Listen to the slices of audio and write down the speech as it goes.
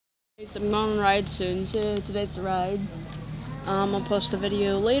I'm going on a ride soon, so today's the rides. I'll post a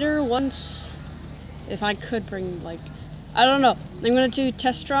video later once, if I could bring, I don't know. I'm gonna do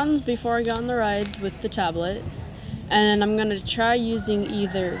test runs before I go on the rides with the tablet. And I'm gonna try using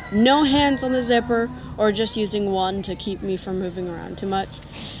either no hands on the zipper or just using one to keep me from moving around too much.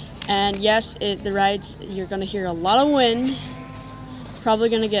 And yes, the rides, you're gonna hear a lot of wind. Probably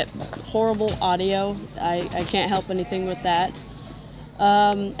gonna get horrible audio. I can't help anything with that.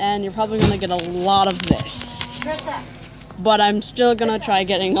 And you're probably gonna get a lot of this. But I'm still gonna try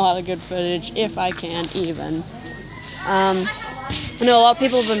getting a lot of good footage if I can even. I know a lot of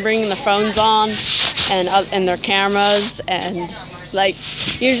people have been bringing their phones on and their cameras, and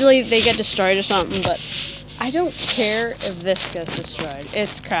usually they get destroyed or something, but I don't care if this gets destroyed.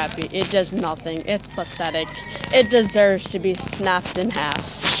 It's crappy. It does nothing. It's pathetic. It deserves to be snapped in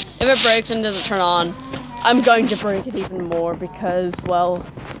half. If it breaks and doesn't turn on, I'm going to break it even more because, well,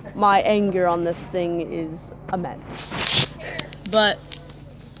 my anger on this thing is immense. But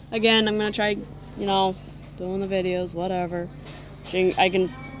again, I'm gonna try, doing the videos, whatever.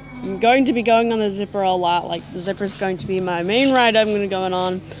 I'm going to be going on the zipper a lot. The zipper's going to be my main ride I'm gonna go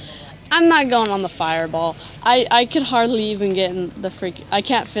on. I'm not going on the Fireball. I could hardly even get in I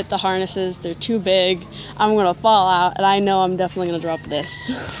can't fit the harnesses. They're too big. I'm gonna fall out, and I know I'm definitely gonna drop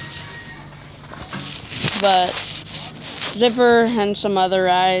this. But zipper and some other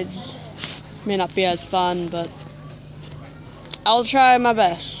rides may not be as fun, but I'll try my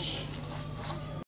best.